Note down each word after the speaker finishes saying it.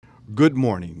Good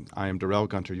morning. I am Darrell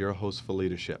Gunter, your host for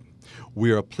Leadership.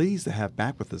 We are pleased to have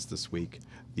back with us this week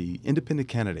the independent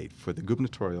candidate for the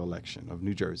gubernatorial election of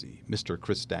New Jersey, Mr.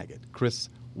 Chris Daggett. Chris,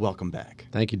 welcome back.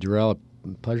 Thank you, Darrell.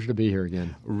 Pleasure to be here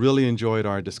again. Really enjoyed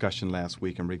our discussion last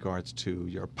week in regards to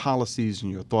your policies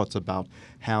and your thoughts about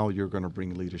how you're going to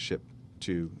bring leadership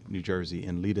to New Jersey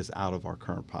and lead us out of our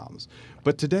current problems.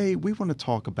 But today we want to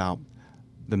talk about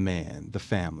the man, the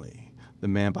family, the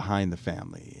man behind the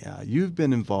family. You've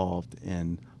been involved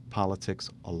in politics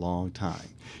a long time.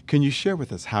 Can you share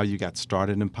with us how you got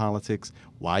started in politics,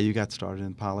 why you got started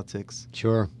in politics?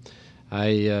 Sure.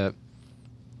 I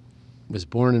was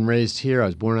born and raised here. I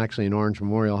was born actually in Orange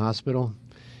Memorial Hospital,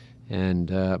 and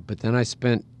but then I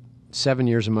spent 7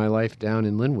 years of my life down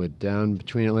in Linwood, down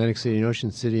between Atlantic City and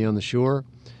Ocean City on the shore,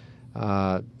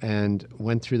 and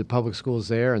went through the public schools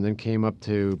there, and then came up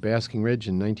to Basking Ridge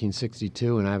in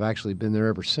 1962, and I've actually been there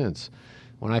ever since.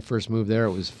 When I first moved there,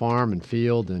 it was farm and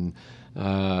field and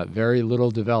very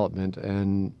little development,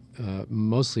 and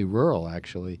mostly rural,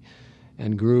 actually,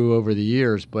 and grew over the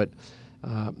years. But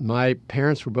my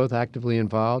parents were both actively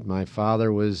involved. My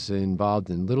father was involved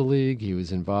in Little League. He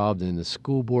was involved in the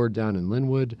school board down in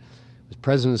Linwood, was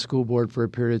president of the school board for a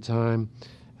period of time.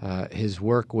 His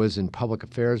work was in public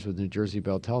affairs with New Jersey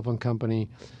Bell Telephone Company.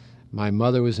 My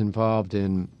mother was involved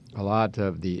in a lot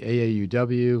of the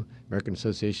AAUW, American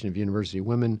Association of University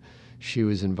Women. She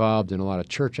was involved in a lot of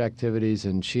church activities,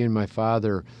 and she and my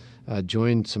father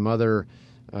joined some other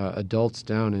adults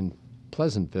down in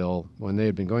Pleasantville when they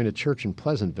had been going to church in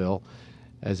Pleasantville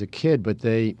as a kid, but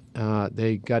they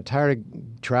got tired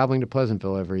of traveling to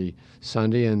Pleasantville every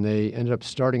Sunday, and they ended up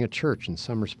starting a church in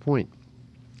Summers Point,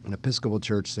 an Episcopal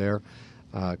church there,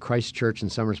 Christ Church in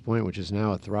Summers Point, which is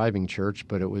now a thriving church,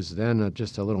 but it was then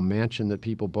just a little mansion that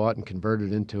people bought and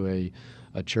converted into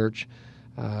a church.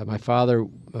 My father,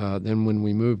 then when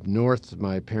we moved north,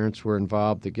 my parents were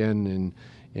involved again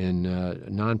in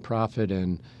nonprofit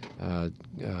and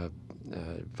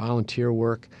volunteer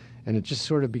work, and it just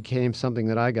sort of became something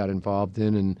that I got involved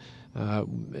in, and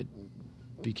it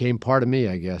became part of me,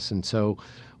 I guess. And so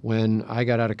when I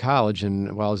got out of college,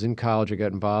 and while I was in college, I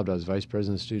got involved. I was vice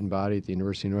president of the student body at the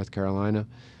University of North Carolina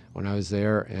when I was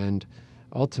there, and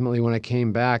ultimately when I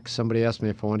came back, somebody asked me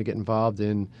if I wanted to get involved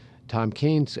in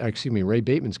Ray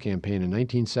Bateman's campaign in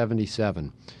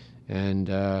 1977. And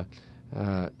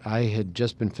I had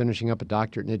just been finishing up a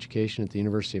doctorate in education at the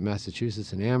University of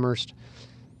Massachusetts in Amherst.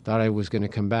 Thought I was going to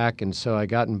come back, and so I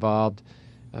got involved.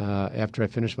 After I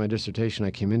finished my dissertation,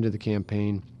 I came into the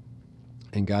campaign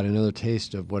and got another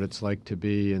taste of what it's like to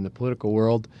be in the political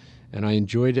world, and I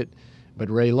enjoyed it, but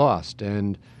Ray lost.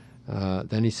 And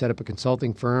then he set up a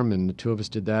consulting firm, and the two of us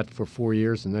did that for 4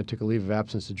 years, and I took a leave of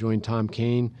absence to join Tom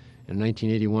Kean. In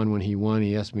 1981, when he won,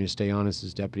 he asked me to stay on as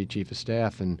his deputy chief of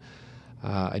staff, and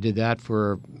I did that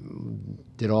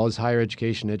did all his higher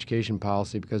education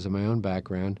policy because of my own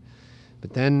background.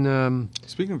 But then...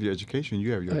 Speaking of your education,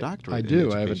 you have your doctorate I in do.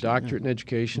 education. I have a doctorate in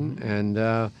education, Mm-hmm.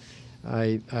 and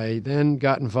I then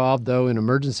got involved, though, in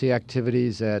emergency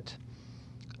activities at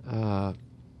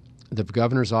the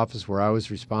governor's office, where I was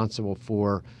responsible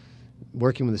for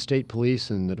working with the state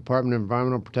police and the Department of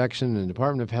Environmental Protection and the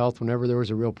Department of Health whenever there was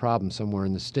a real problem somewhere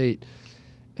in the state.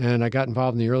 And I got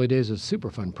involved in the early days of the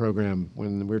Superfund program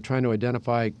when we were trying to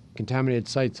identify contaminated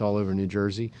sites all over New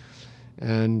Jersey,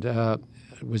 and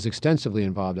was extensively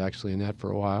involved, actually, in that for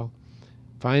a while.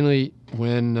 Finally,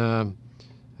 when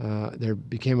there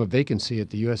became a vacancy at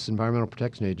the U.S. Environmental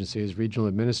Protection Agency as regional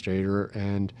administrator,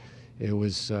 and it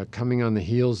was coming on the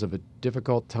heels of a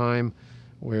difficult time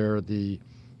where the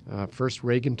first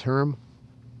Reagan term,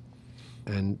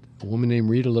 and a woman named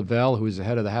Rita Lavelle, who was the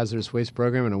head of the Hazardous Waste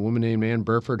Program, and a woman named Ann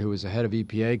Burford, who was the head of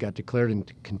EPA, got declared in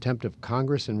contempt of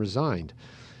Congress and resigned.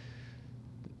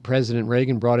 President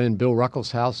Reagan brought in Bill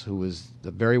Ruckelshaus, who was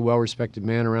a very well-respected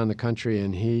man around the country,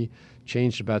 and he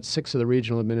changed about 6 of the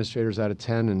regional administrators out of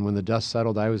 10, and when the dust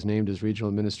settled, I was named as regional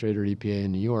administrator at EPA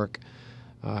in New York,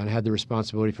 and had the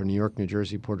responsibility for New York, New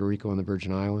Jersey, Puerto Rico, and the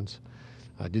Virgin Islands.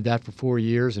 I did that for 4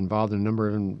 years, involved in a number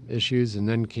of issues, and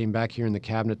then came back here in the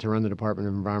cabinet to run the Department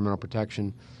of Environmental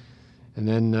Protection. And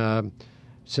then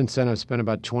since then, I've spent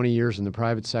about 20 years in the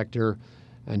private sector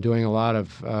and doing a lot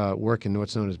of work in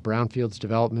what's known as brownfields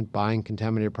development, buying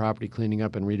contaminated property, cleaning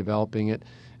up and redeveloping it.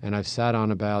 And I've sat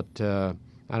on about, a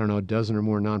dozen or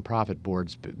more nonprofit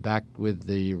boards, back with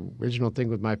the original thing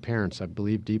with my parents. I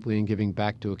believe deeply in giving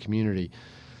back to a community.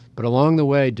 But along the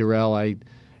way, Darrell, I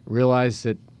realized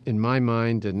that in my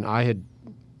mind, and I had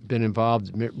been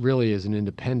involved really as an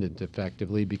independent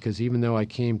effectively, because even though I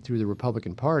came through the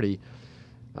Republican Party,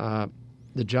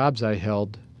 the jobs I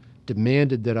held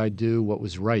demanded that I do what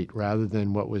was right rather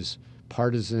than what was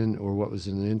partisan or what was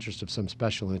in the interest of some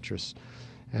special interests.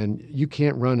 And you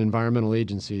can't run environmental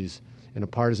agencies in a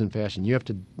partisan fashion. You have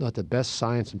to let the best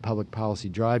science and public policy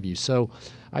drive you. So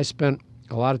I spent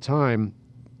a lot of time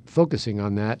focusing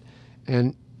on that,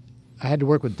 and I had to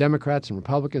work with Democrats and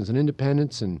Republicans and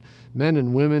independents and men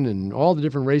and women and all the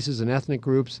different races and ethnic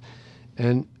groups.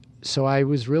 And so I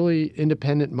was really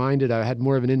independent-minded. I had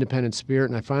more of an independent spirit,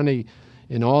 and I finally,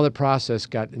 in all the process,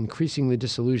 got increasingly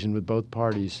disillusioned with both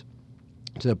parties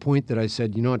to the point that I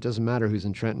said, you know, it doesn't matter who's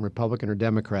in Trenton, Republican or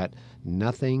Democrat.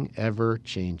 Nothing ever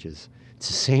changes. It's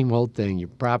the same old thing. Your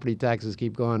property taxes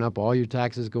keep going up. All your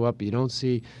taxes go up. You don't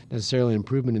see necessarily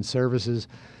improvement in services.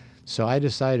 So I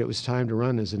decided it was time to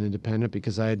run as an independent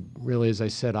because I had really, as I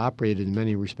said, operated in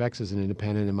many respects as an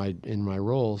independent in my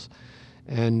roles.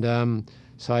 And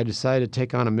so I decided to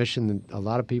take on a mission that a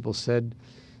lot of people said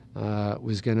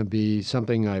was going to be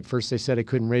something. First they said I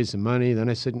couldn't raise the money. Then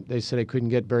they said I couldn't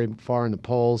get very far in the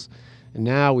polls. And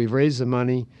now we've raised the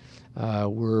money.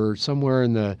 We're somewhere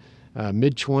in the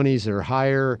mid-20s or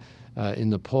higher in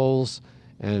the polls,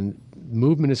 and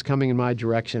movement is coming in my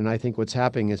direction. And I think what's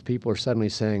happening is people are suddenly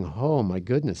saying, oh, my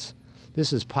goodness,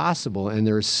 this is possible. And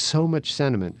there is so much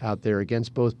sentiment out there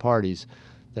against both parties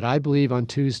that I believe on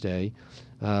Tuesday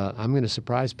I'm going to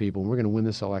surprise people, and we're going to win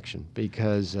this election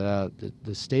because the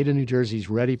state of New Jersey is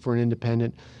ready for an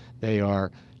independent. They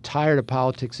are tired of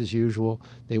politics as usual.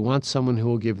 They want someone who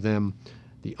will give them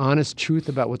the honest truth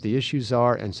about what the issues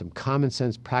are and some common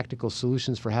sense practical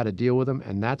solutions for how to deal with them.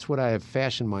 And that's what I have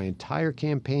fashioned my entire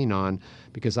campaign on,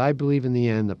 because I believe in the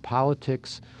end the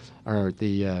politics or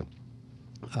the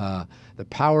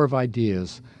power of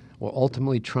ideas will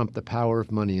ultimately trump the power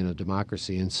of money in a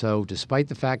democracy. And so despite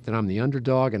the fact that I'm the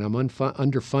underdog and I'm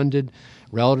underfunded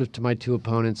relative to my two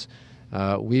opponents,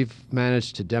 we've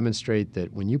managed to demonstrate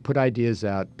that when you put ideas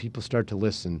out, people start to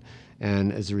listen.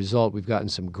 And as a result, we've gotten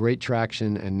some great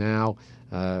traction, and now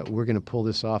we're going to pull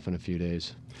this off in a few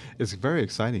days. It's very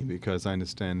exciting because I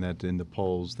understand that in the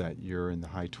polls that you're in the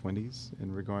high 20s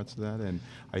in regards to that, and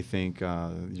I think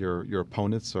your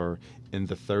opponents are in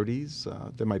the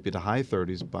 30s. There might be the high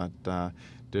 30s, but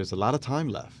there's a lot of time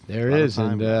left. There is,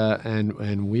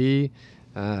 and we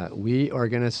are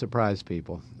going to surprise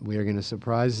people. We are going to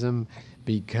surprise them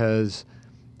because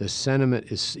the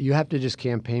sentiment is, you have to just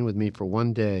campaign with me for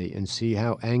one day and see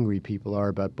how angry people are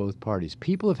about both parties.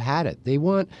 People have had it. They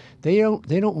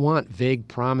don't want vague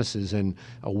promises and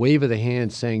a wave of the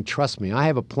hand saying, trust me, I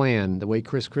have a plan, the way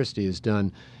Chris Christie has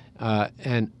done,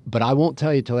 but I won't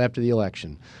tell you till after the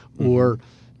election. Mm-hmm. Or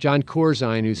John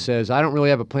Corzine, who says, I don't really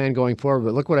have a plan going forward,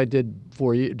 but look what I did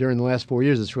for you during the last 4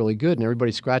 years. It's really good. And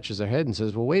everybody scratches their head and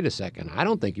says, well, wait a second. I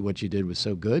don't think what you did was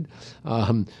so good.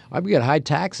 We've got high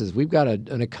taxes. We've got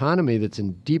an economy that's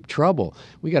in deep trouble.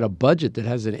 We got a budget that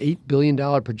has an $8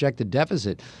 billion projected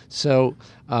deficit. So,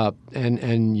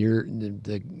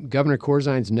 the Governor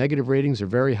Corzine's negative ratings are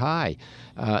very high.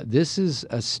 This is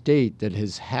a state that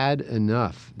has had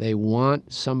enough. They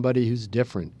want somebody who's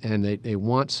different, and they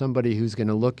want somebody who's going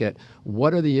to look at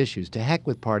what are the issues. To heck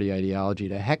with party ideology,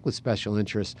 to heck with special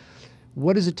interests.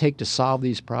 What does it take to solve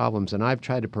these problems? And I've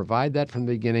tried to provide that from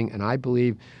the beginning, and I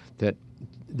believe that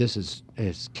this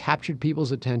has captured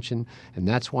people's attention, and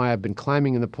that's why I've been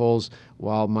climbing in the polls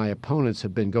while my opponents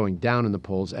have been going down in the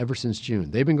polls ever since June.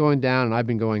 They've been going down, and I've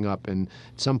been going up, and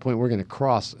at some point we're going to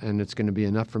cross, and it's going to be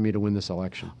enough for me to win this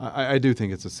election. I do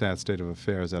think it's a sad state of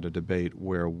affairs at a debate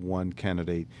where one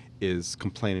candidate is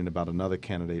complaining about another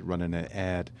candidate running an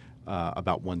ad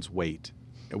about one's weight.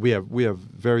 We have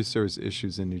very serious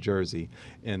issues in New Jersey,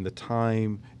 and the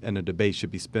time and the debate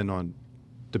should be spent on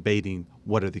debating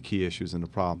what are the key issues and the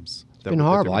problems. It's been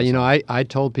horrible. I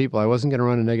told people I wasn't going to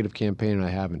run a negative campaign, and I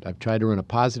haven't. I've tried to run a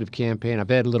positive campaign. I've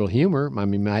had a little humor. I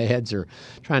mean, my heads are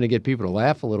trying to get people to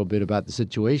laugh a little bit about the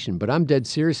situation, but I'm dead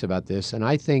serious about this, and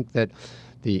I think that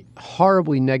the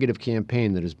horribly negative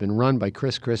campaign that has been run by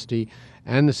Chris Christie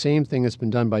and the same thing that's been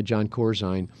done by John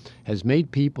Corzine has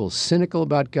made people cynical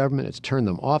about government. It's turned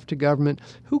them off to government.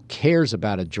 Who cares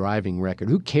about a driving record?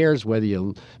 Who cares whether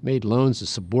you made loans to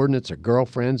subordinates or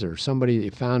girlfriends or somebody that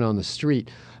you found on the street?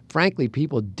 Frankly,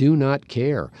 people do not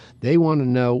care. They want to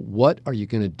know, what are you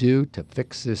going to do to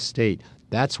fix this state?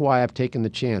 That's why I've taken the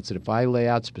chance that if I lay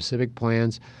out specific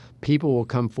plans, people will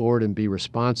come forward and be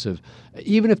responsive.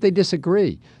 Even if they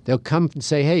disagree, they'll come and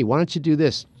say, hey, why don't you do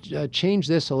this? Change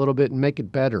this a little bit and make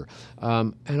it better.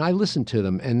 And I listen to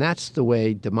them. And that's the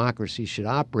way democracy should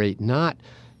operate, not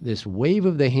this wave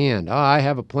of the hand. Oh, I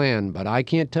have a plan, but I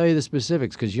can't tell you the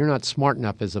specifics because you're not smart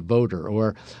enough as a voter,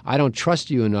 or I don't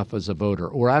trust you enough as a voter,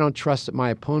 or I don't trust that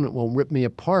my opponent will rip me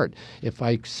apart if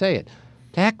I say it.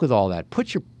 To heck with all that.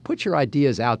 Put your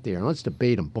ideas out there and let's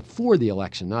debate them before the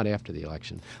election, not after the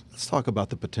election. Let's talk about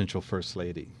the potential First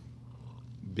Lady,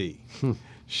 B.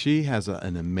 She has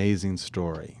an amazing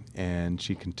story, and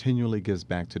she continually gives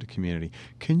back to the community.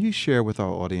 Can you share with our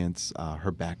audience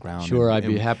her background? Sure, I'd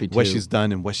be happy to. What she's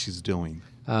done and what she's doing.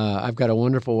 I've got a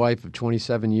wonderful wife of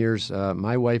 27 years.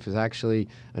 My wife is actually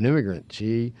an immigrant.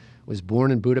 She was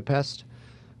born in Budapest.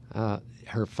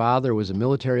 Her father was a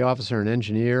military officer and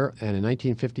engineer, and in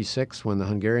 1956, when the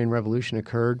Hungarian Revolution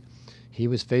occurred, he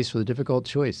was faced with a difficult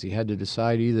choice. He had to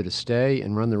decide either to stay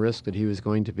and run the risk that he was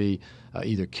going to be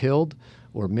either killed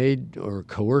or made or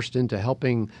coerced into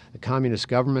helping the communist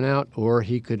government out, or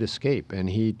he could escape. And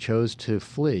he chose to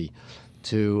flee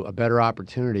to a better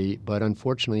opportunity, but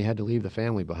unfortunately he had to leave the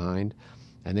family behind.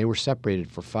 And they were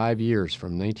separated for 5 years,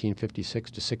 from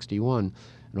 1956 to 61.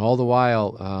 And all the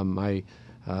while, my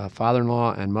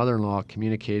father-in-law and mother-in-law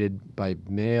communicated by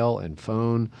mail and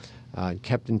phone,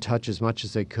 kept in touch as much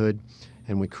as they could.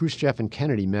 And when Khrushchev and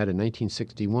Kennedy met in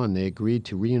 1961, they agreed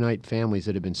to reunite families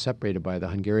that had been separated by the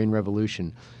Hungarian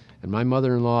Revolution. And my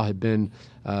mother-in-law had been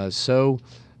so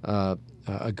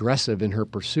aggressive in her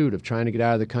pursuit of trying to get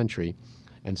out of the country,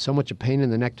 and so much a pain in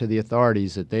the neck to the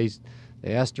authorities, that they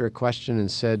asked her a question and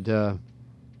said,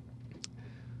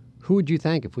 who would you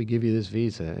thank if we give you this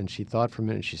visa? And she thought for a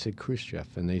minute, and she said, Khrushchev.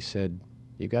 And they said,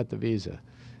 you got the visa.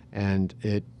 And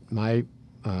my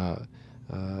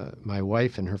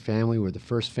wife and her family were the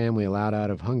first family allowed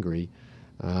out of Hungary,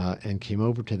 and came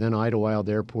over to then Idlewild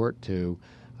Airport to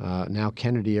now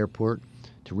Kennedy Airport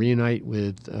to reunite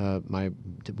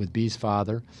with Bee's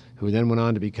father, who then went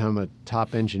on to become a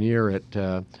top engineer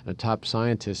a top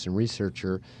scientist and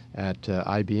researcher at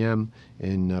IBM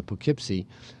in Poughkeepsie.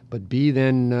 But Bee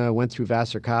then went through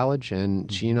Vassar College, and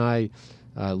she and I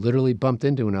literally bumped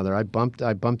into one another. I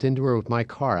bumped into her with my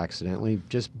car accidentally.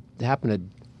 Just happened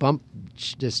to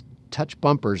just touch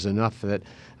bumpers enough that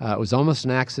it was almost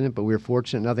an accident, but we were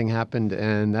fortunate nothing happened,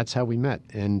 and that's how we met.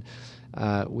 And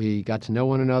we got to know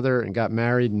one another and got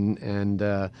married, and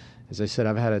as I said,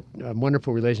 I've had a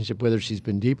wonderful relationship with her. She's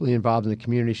been deeply involved in the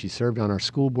community. She served on our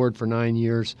school board for 9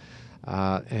 years.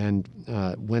 And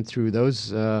went through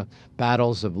those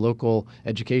battles of local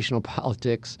educational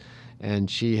politics, and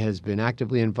she has been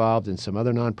actively involved in some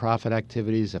other nonprofit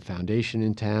activities, a foundation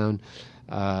in town,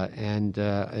 and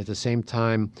at the same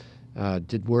time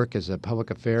did work as a public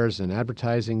affairs and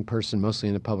advertising person, mostly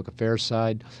in the public affairs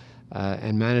side,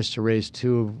 and managed to raise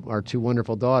our two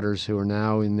wonderful daughters who are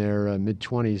now in their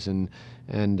mid-20s.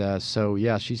 And so,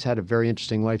 yeah, she's had a very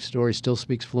interesting life story, still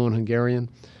speaks fluent Hungarian.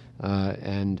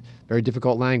 And very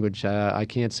difficult language. I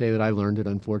can't say that I learned it,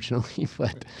 unfortunately,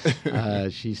 but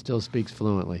she still speaks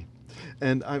fluently.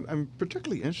 And I'm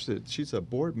particularly interested. She's a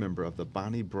board member of the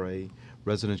Bonnie Bray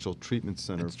Residential Treatment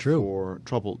Center for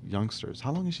Troubled Youngsters.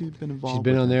 How long has she been involved? She's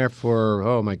been on there for,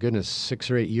 oh my goodness,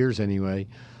 6 or 8 years anyway.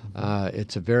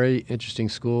 It's a very interesting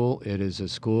school. It is a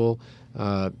school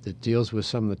that deals with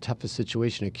some of the toughest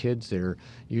situation of kids. They're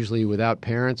usually without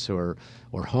parents or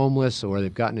homeless, or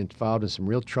they've gotten involved in some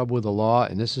real trouble with the law,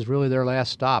 and this is really their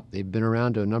last stop. They've been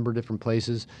around to a number of different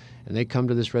places, and they come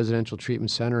to this residential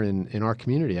treatment center in our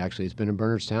community, actually. It's been in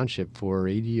Bernards Township for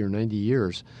 80 or 90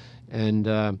 years. And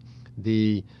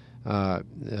the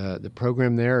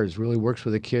program there really works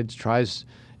with the kids, tries,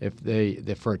 if they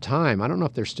for a time, I don't know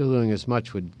if they're still doing as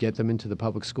much, would get them into the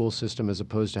public school system as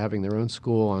opposed to having their own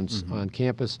school on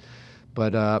campus.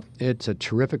 But it's a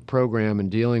terrific program in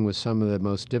dealing with some of the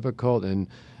most difficult and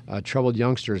troubled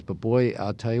youngsters. But boy,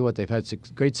 I'll tell you what, they've had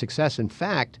great success. In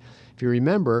fact, if you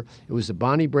remember, it was the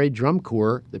Bonnie Bray Drum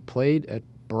Corps that played at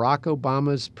Barack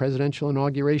Obama's presidential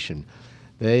inauguration.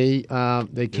 They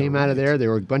came out of there. They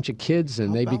were a bunch of kids,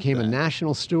 and they became a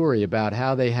national story about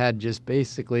how they had just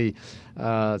basically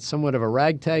somewhat of a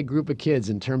ragtag group of kids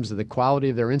in terms of the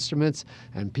quality of their instruments,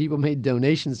 and people made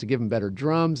donations to give them better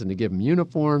drums and to give them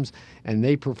uniforms, and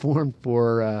they performed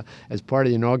as part of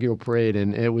the inaugural parade,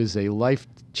 and it was a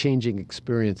life-changing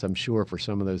experience, I'm sure, for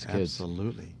some of those kids.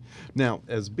 Absolutely. Now,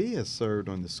 as B has served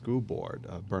on the school board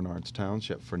of Bernards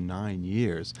Township for 9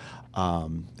 years,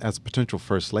 as a potential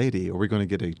First Lady, are we going to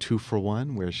get a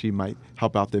 2-for-1 where she might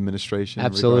help out the administration?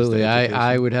 Absolutely.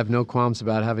 I would have no qualms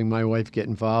about having my wife get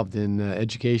involved in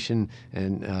education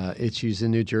and issues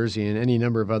in New Jersey and any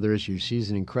number of other issues. She's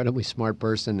an incredibly smart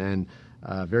person and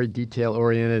very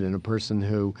detail-oriented, and a person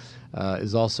who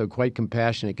is also quite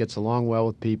compassionate, gets along well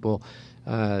with people.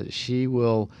 She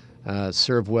will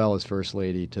serve well as First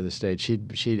Lady to the state.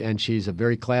 She's a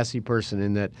very classy person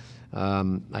in that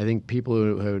I think people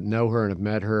who know her and have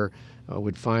met her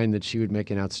would find that she would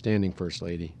make an outstanding First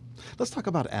Lady. Let's talk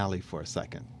about Allie for a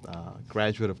second.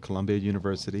 Graduate of Columbia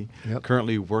University, Yep.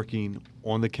 currently working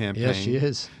on the campaign. Yes, she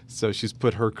is. So she's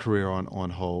put her career on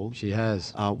hold. She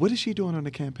has. What is she doing on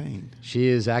the campaign? She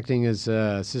is acting as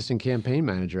assistant campaign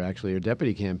manager, actually, or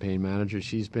deputy campaign manager.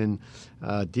 She's been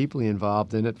deeply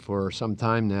involved in it for some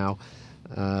time now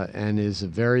and is a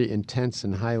very intense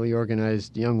and highly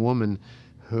organized young woman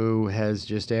who has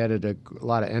just added a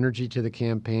lot of energy to the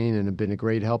campaign and have been a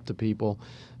great help to people,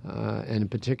 and in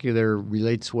particular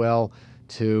relates well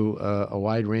to a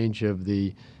wide range of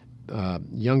the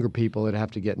younger people that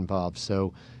have to get involved.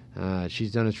 So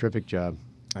she's done a terrific job.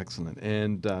 Excellent.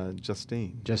 And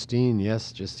Justine? Justine,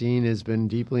 yes. Justine has been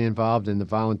deeply involved in the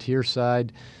volunteer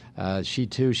side. She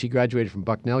graduated from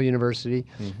Bucknell University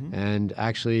and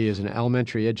actually is an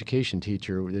elementary education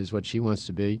teacher, is what she wants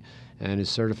to be, and is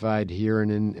certified here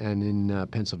and in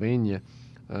Pennsylvania.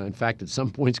 In fact, at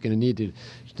some point, is going to need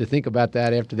to think about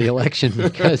that after the election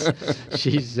because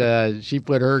she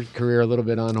put her career a little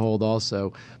bit on hold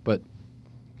also. But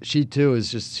she too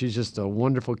she's just a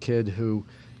wonderful kid who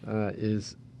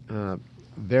is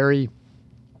very.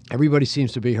 Everybody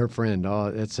seems to be her friend.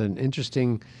 It's an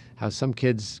interesting how some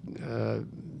kids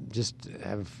just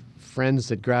have friends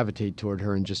that gravitate toward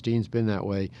her, and Justine's been that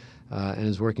way. And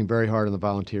is working very hard on the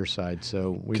volunteer side.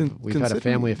 So we've had a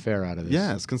family affair out of this.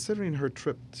 Yes, considering her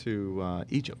trip to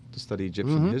Egypt to study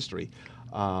Egyptian history,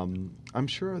 I'm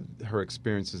sure her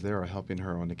experiences there are helping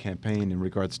her on the campaign in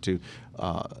regards to,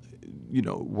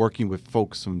 working with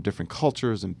folks from different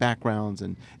cultures and backgrounds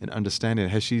and understanding.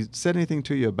 Has she said anything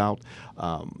to you about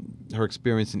her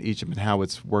experience in Egypt and how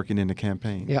it's working in the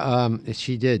campaign? Yeah,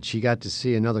 she did. She got to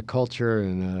see another culture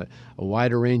and a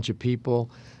wider range of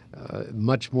people.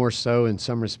 Much more so in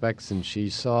some respects than she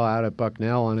saw out at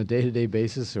Bucknell on a day-to-day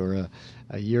basis or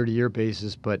a year-to-year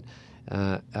basis. But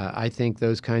I think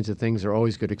those kinds of things are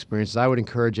always good experiences. I would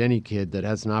encourage any kid that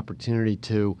has an opportunity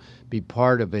to be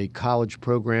part of a college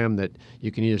program that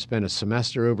you can either spend a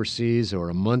semester overseas or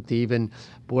a month even.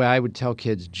 Boy, I would tell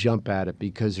kids jump at it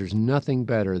because there's nothing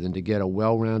better than to get a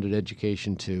well-rounded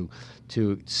education to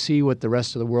see what the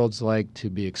rest of the world's like, to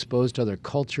be exposed to other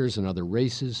cultures and other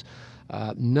races.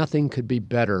 Nothing could be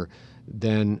better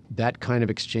than that kind of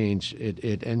exchange.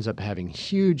 It ends up having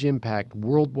huge impact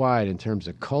worldwide in terms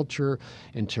of culture,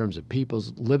 in terms of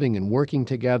people's living and working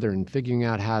together and figuring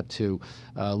out how to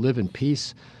live in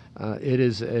peace.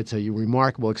 It's a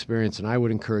remarkable experience, and I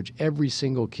would encourage every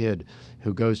single kid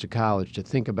who goes to college to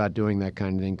think about doing that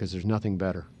kind of thing because there's nothing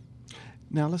better.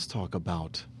 Now let's talk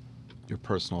about your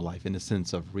personal life in the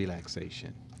sense of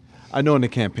relaxation. I know in the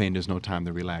campaign there's no time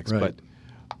to relax, Right. but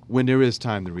when there is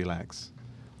time to relax,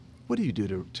 what do you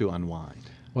do to unwind?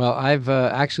 Well, I've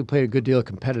actually played a good deal of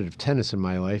competitive tennis in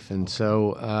my life, and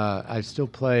so I still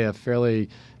play a fairly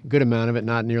good amount of it,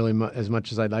 not nearly as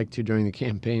much as I'd like to during the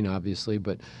campaign, obviously,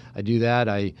 but I do that.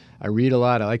 I read a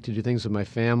lot. I like to do things with my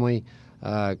family.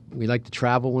 We like to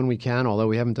travel when we can, although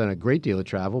we haven't done a great deal of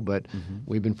travel, but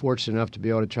we've been fortunate enough to be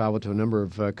able to travel to a number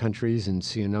of countries and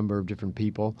see a number of different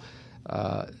people.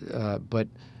 But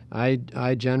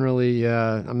I generally,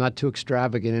 I'm not too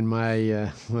extravagant in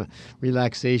my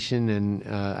relaxation and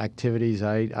activities.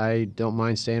 I don't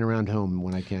mind staying around home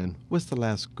when I can. What's the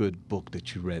last good book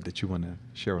that you read that you want to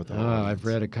share with our Oh, audience? I've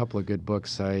read a couple of good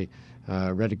books. I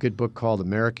read a good book called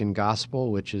American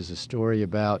Gospel, which is a story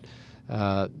about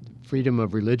freedom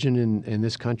of religion in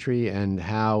this country and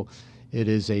how it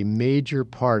is a major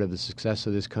part of the success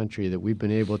of this country that we've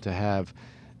been able to have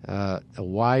a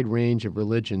wide range of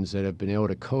religions that have been able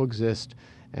to coexist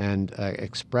and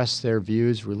express their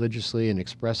views religiously and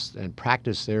express and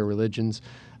practice their religions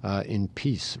in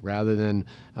peace rather than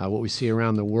what we see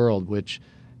around the world, which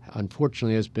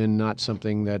unfortunately has been not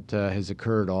something that has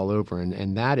occurred all over.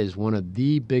 And that is one of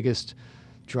the biggest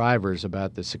drivers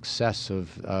about the success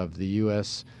of the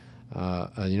U.S.,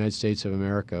 the United States of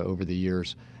America over the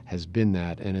years has been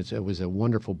that. And it was a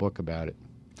wonderful book about it.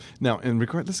 Now,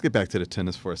 let's get back to the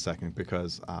tennis for a second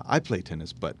because I play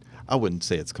tennis, but I wouldn't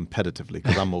say it's competitively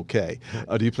because I'm okay.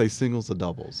 Do you play singles or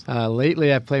doubles?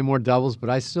 Lately, I play more doubles, but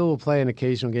I still will play an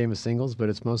occasional game of singles, but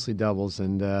it's mostly doubles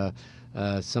and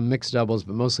some mixed doubles,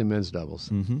 but mostly men's doubles.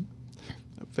 Mm-hmm.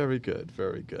 Very good,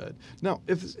 very good. Now,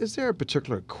 is there a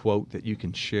particular quote that you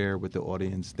can share with the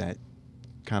audience that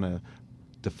kind of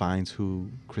defines who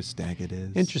Chris Daggett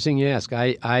is? Interesting you ask.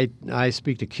 I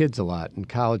speak to kids a lot and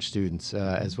college students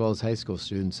as well as high school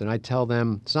students, and I tell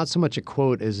them it's not so much a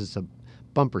quote as it's a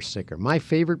bumper sticker. My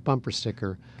favorite bumper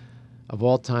sticker of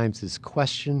all times is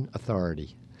question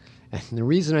authority. And the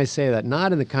reason I say that,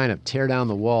 not in the kind of tear down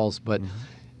the walls, but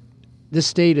this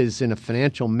state is in a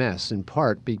financial mess in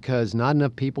part because not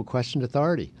enough people questioned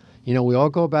authority. You know, we all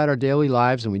go about our daily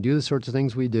lives and we do the sorts of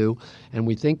things we do, and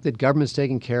we think that government's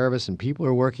taking care of us and people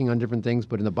are working on different things,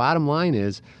 but in the bottom line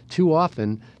is, too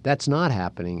often, that's not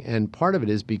happening. And part of it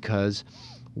is because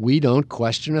we don't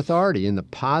question authority in the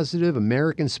positive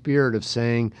American spirit of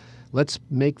saying, let's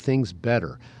make things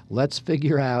better. Let's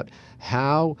figure out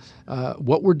how,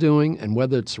 what we're doing and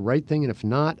whether it's the right thing, and if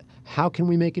not, how can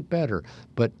we make it better?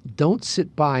 But don't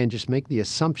sit by and just make the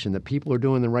assumption that people are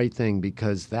doing the right thing,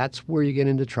 because that's where you get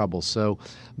into trouble. So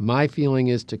my feeling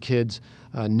is to kids,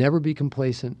 never be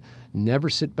complacent, never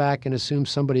sit back and assume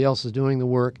somebody else is doing the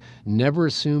work, never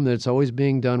assume that it's always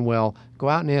being done well. Go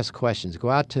out and ask questions. Go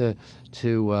out to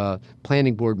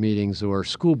planning board meetings or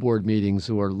school board meetings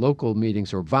or local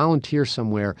meetings, or volunteer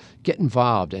somewhere. Get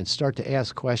involved and start to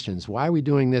ask questions. Why are we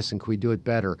doing this, and can we do it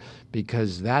better?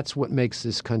 Because that's what makes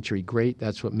this country great.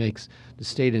 That's what makes the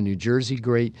state of New Jersey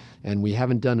great, and we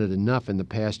haven't done it enough in the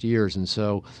past years. And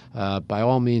so by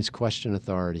all means, question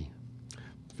authority.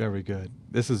 Very good.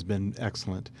 This has been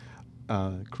excellent.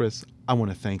 Chris, I want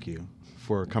to thank you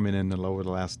for coming in over the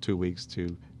last 2 weeks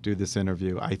to do this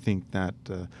interview. I think that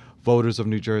voters of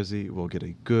New Jersey will get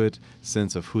a good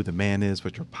sense of who the man is,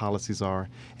 what your policies are,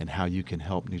 and how you can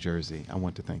help New Jersey. I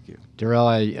want to thank you. Darrell,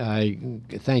 I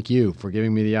thank you for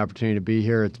giving me the opportunity to be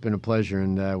here. It's been a pleasure,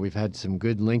 and we've had some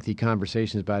good, lengthy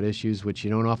conversations about issues which you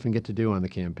don't often get to do on the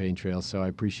campaign trail, so I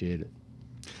appreciate it.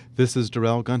 This is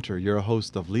Darrell Gunter, your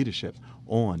host of Leadership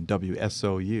on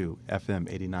WSOU FM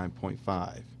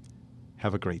 89.5.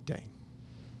 Have a great day.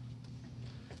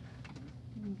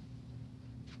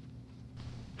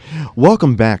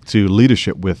 Welcome back to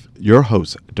Leadership with your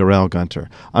host, Darrell Gunter.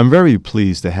 I'm very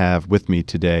pleased to have with me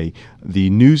today the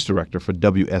news director for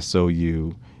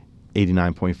WSOU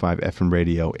 89.5 FM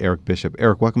radio, Eric Bishop.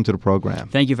 Eric, welcome to the program.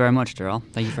 Thank you very much, Darrell.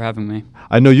 Thank you for having me.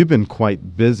 I know you've been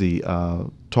quite busy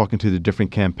talking to the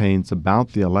different campaigns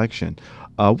about the election.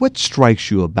 What strikes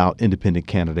you about independent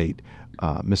candidate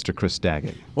Mr. Chris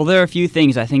Daggett? Well, there are a few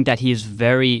things. I think that he's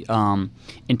very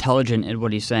intelligent in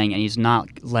what he's saying, and he's not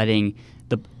letting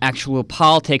the actual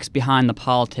politics behind the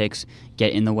politics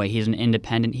get in the way. He's an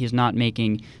independent. He's not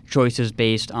making choices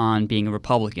based on being a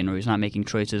Republican, or he's not making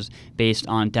choices based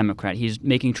on Democrat. He's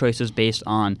making choices based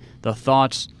on the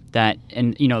thoughts that,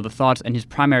 and the thoughts and his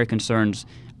primary concerns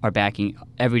are backing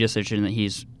every decision that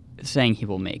he's saying he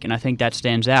will make. And I think that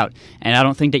stands out. And I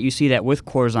don't think that you see that with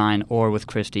Corzine or with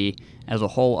Christie as a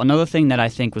whole. Another thing that I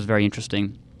think was very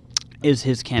interesting is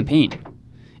his campaign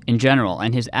in general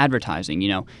and his advertising.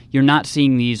 You're not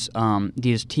seeing these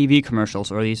TV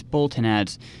commercials or these bulletin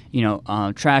ads,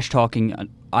 trash talking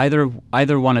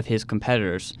either one of his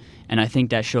competitors. And I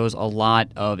think that shows a lot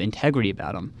of integrity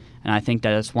about him. And I think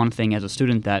that that's one thing as a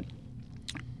student that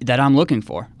I'm looking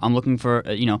for. I'm looking for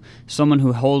someone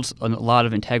who holds a lot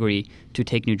of integrity to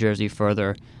take New Jersey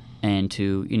further and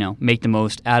to make the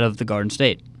most out of the Garden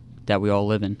State that we all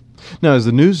live in. Now, as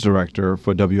the news director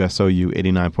for WSOU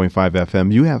 89.5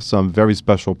 FM, you have some very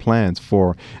special plans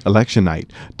for election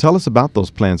night. Tell us about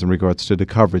those plans in regards to the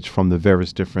coverage from the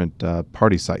various different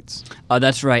party sites.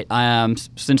 That's right.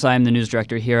 Since I am the news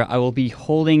director here, I will be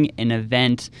holding an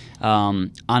event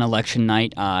on election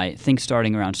night. I think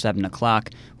starting around 7 o'clock.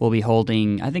 We'll be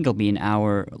holding, I think it'll be an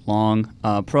hour-long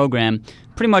program.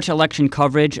 Pretty much election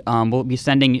coverage. We'll be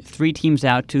sending 3 teams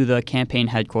out to the campaign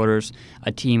headquarters,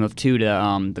 a team of 2 to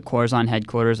the Corzine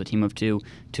headquarters, a team of 2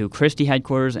 to Christie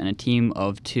headquarters, and a team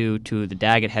of 2 to the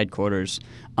Daggett headquarters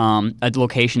at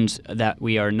locations that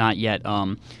we are not yet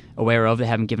aware of. They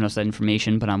haven't given us that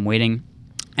information, but I'm waiting.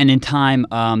 And in time,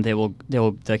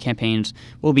 the campaigns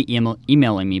will be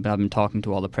emailing me, but I've been talking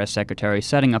to all the press secretaries,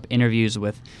 setting up interviews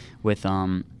with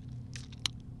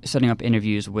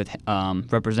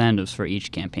representatives for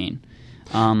each campaign.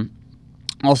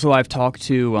 Also, I've talked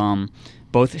to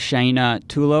both Shaina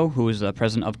Tulo, who is the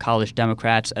president of College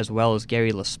Democrats, as well as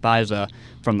Gary LaSpiza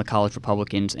from the College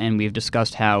Republicans, and we've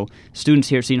discussed how students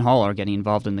here at Seton Hall are getting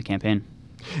involved in the campaign.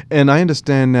 And I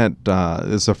understand that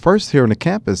it's the first here on the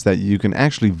campus that you can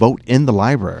actually vote in the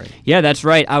library. Yeah, that's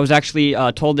right. I was actually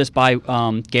told this by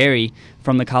Gary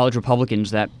from the College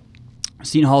Republicans that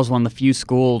Seton Hall is one of the few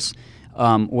schools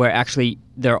where actually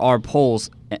there are polls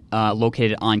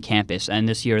located on campus, and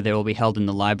this year they will be held in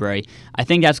the library. I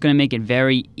think that's going to make it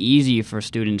very easy for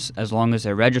students, as long as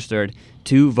they're registered,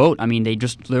 to vote. I mean, they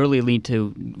just literally need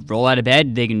to roll out of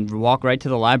bed. They can walk right to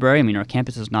the library. I mean, our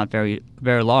campus is not very,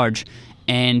 very large,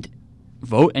 and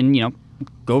vote and,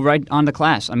 go right on to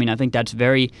class. I mean, I think that's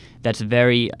very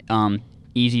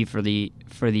easy for the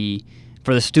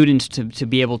students to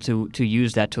be able to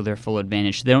use that to their full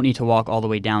advantage. They don't need to walk all the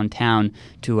way downtown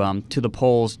to the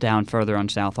polls down further on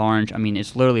South Orange. I mean,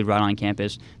 it's literally right on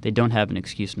campus. They don't have an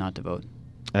excuse not to vote.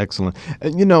 Excellent.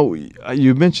 And,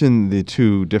 you mentioned the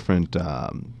two different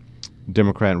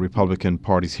Democrat and Republican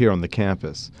parties here on the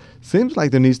campus. Seems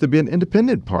like there needs to be an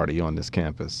independent party on this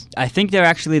campus. I think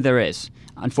there is.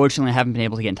 Unfortunately, I haven't been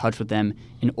able to get in touch with them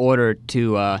in order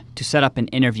to set up an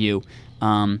interview.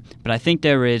 But I think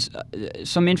there is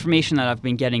some information that I've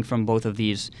been getting from both of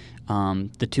these,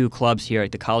 the two clubs here,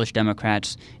 like the College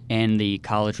Democrats and the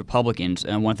College Republicans.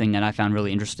 And one thing that I found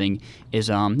really interesting is,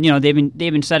 they've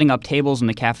been setting up tables in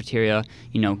the cafeteria,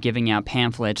 giving out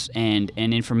pamphlets and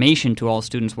information to all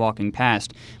students walking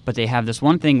past. But they have this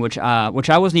one thing which I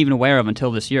wasn't even aware of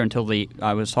until this year,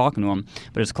 I was talking to them.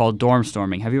 But it's called dorm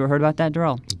storming. Have you ever heard about that,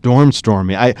 Darrell? Dorm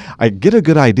storming. I get a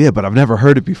good idea, but I've never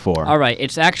heard it before. All right.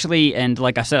 It's actually, and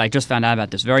like I said, I just found out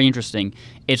about this. Very interesting.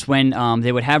 It's when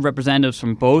they would have representatives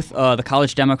from both the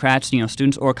College Democrats,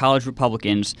 students, or College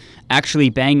Republicans,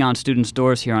 actually bang on students'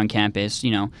 doors here on campus,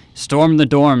 storm the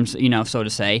dorms, so to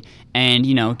say, and,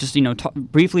 just,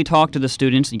 briefly talk to the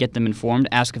students and get them informed,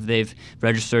 ask if they've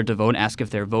registered to vote, ask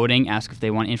if they're voting, ask if they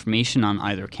want information on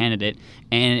either candidate.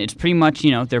 And it's pretty much,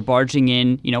 they're barging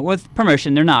in, with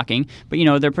permission, they're knocking, but,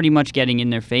 they're pretty much getting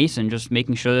in their face and just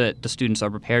making sure that the students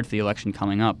are prepared for the election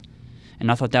coming up.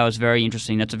 And I thought that was very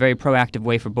interesting. That's a very proactive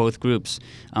way for both groups,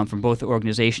 from both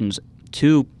organizations,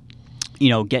 to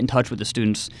get in touch with the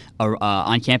students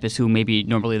on campus who maybe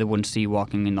normally they wouldn't see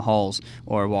walking in the halls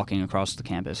or walking across the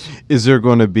campus. Is there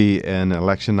going to be an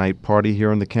election night party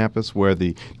here on the campus where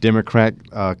the Democrat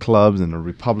clubs and the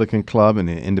Republican club and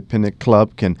the independent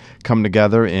club can come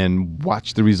together and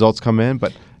watch the results come in,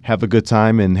 but have a good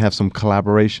time and have some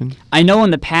collaboration? I know in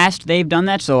the past they've done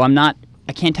that, so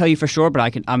I can't tell you for sure,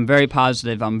 but I'm very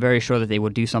positive. I'm very sure that they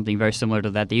would do something very similar to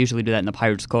that. They usually do that in the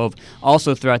Pirates Cove.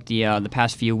 Also, throughout the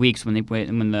past few weeks, when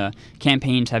the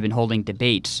campaigns have been holding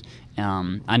debates,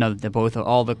 I know that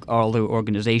all the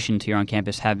organizations here on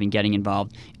campus have been getting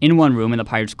involved in one room in the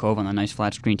Pirates Cove on a nice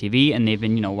flat screen TV, and they've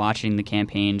been watching the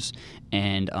campaigns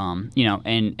and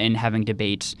and having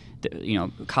debates,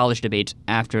 college debates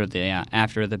after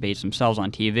the debates themselves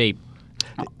on TV.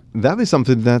 That'd be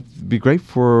something that'd be great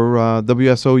for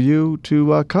WSOU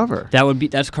to cover.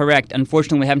 That's correct.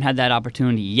 Unfortunately, we haven't had that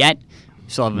opportunity yet. We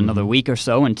still have another week or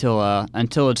so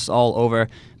until it's all over.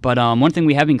 But one thing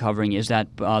we have been covering is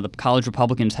that the College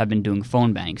Republicans have been doing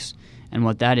phone banks, and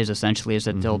what that is essentially is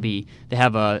that they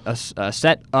have a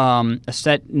set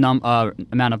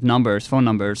amount of numbers, phone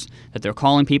numbers, that they're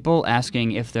calling people,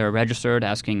 asking if they're registered,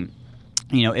 asking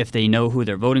if they know who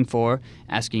they're voting for,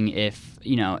 asking if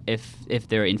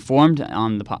they're informed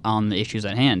on the issues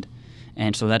at hand.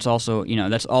 And so that's also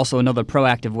another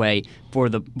proactive way for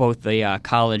both the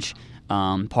college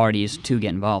parties to get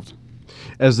involved.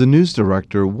 As the news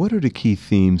director, what are the key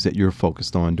themes that you're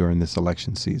focused on during this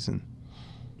election season?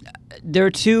 There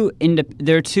are two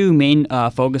main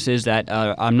focuses that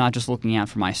I'm not just looking at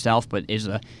for myself, but is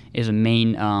a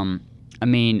main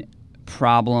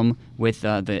problem with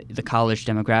the college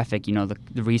demographic,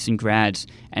 the recent grads.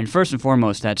 And first and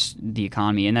foremost, that's the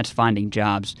economy, and that's finding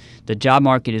jobs. The job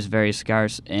market is very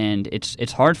scarce, and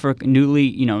it's hard for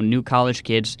new college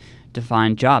kids to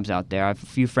find jobs out there. I have a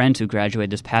few friends who graduated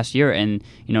this past year, and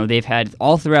they've had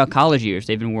all throughout college years,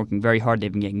 they've been working very hard,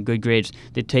 they've been getting good grades,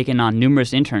 they've taken on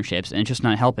numerous internships, and it's just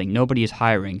not helping. Nobody is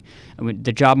hiring.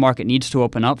 The job market needs to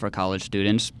open up for college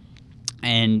students.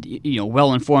 And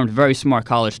well-informed, very smart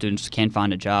college students can't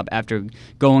find a job after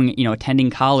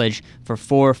attending college for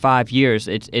 4 or 5 years.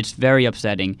 It's very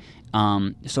upsetting.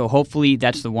 So hopefully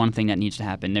that's the one thing that needs to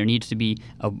happen. There needs to be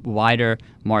a wider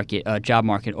market, job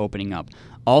market opening up.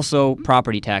 Also,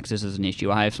 property taxes is an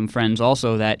issue. I have some friends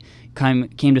also that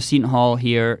came to Seton Hall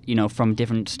here, from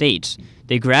different states.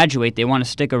 They graduate, they want to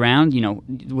stick around,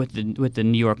 with the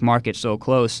New York market so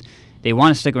close. They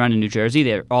want to stick around in New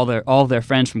Jersey. All of their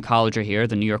friends from college are here.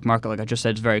 The New York market, like I just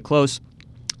said, is very close.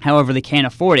 However, they can't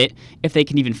afford it. If they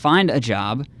can even find a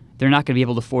job, they're not going to be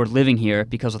able to afford living here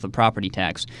because of the property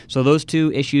tax. So those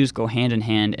two issues go hand in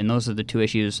hand, and those are the two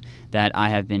issues that I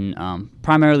have been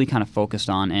primarily kind of focused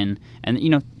on. And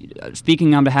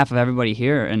speaking on behalf of everybody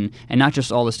here, and not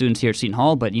just all the students here at Seton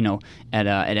Hall, but at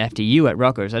FDU, at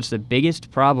Rutgers, that's the biggest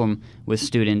problem with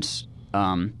students,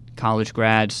 college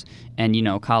grads,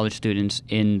 and college students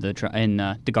in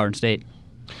the Garden State.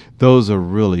 Those are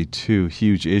really two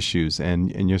huge issues,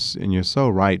 and you're so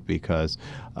right, because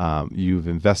you've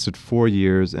invested 4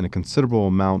 years and a considerable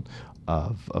amount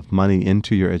of money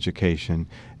into your education,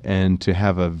 and to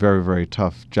have a very, very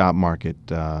tough job market,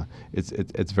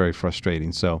 it's very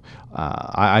frustrating. So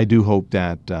I do hope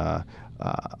that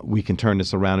we can turn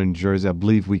this around in New Jersey. I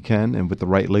believe we can, and with the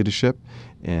right leadership,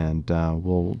 and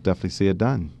we'll definitely see it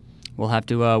done. We'll have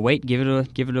to wait, give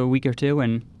it a week or two,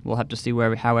 and we'll have to see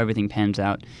how everything pans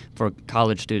out for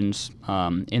college students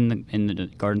in the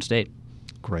Garden State.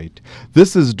 Great.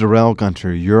 This is Darrell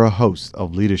Gunter, your host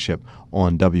of Leadership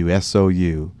on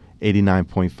WSOU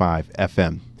 89.5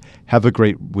 FM. Have a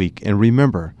great week, and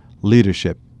remember,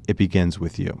 leadership, it begins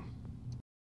with you.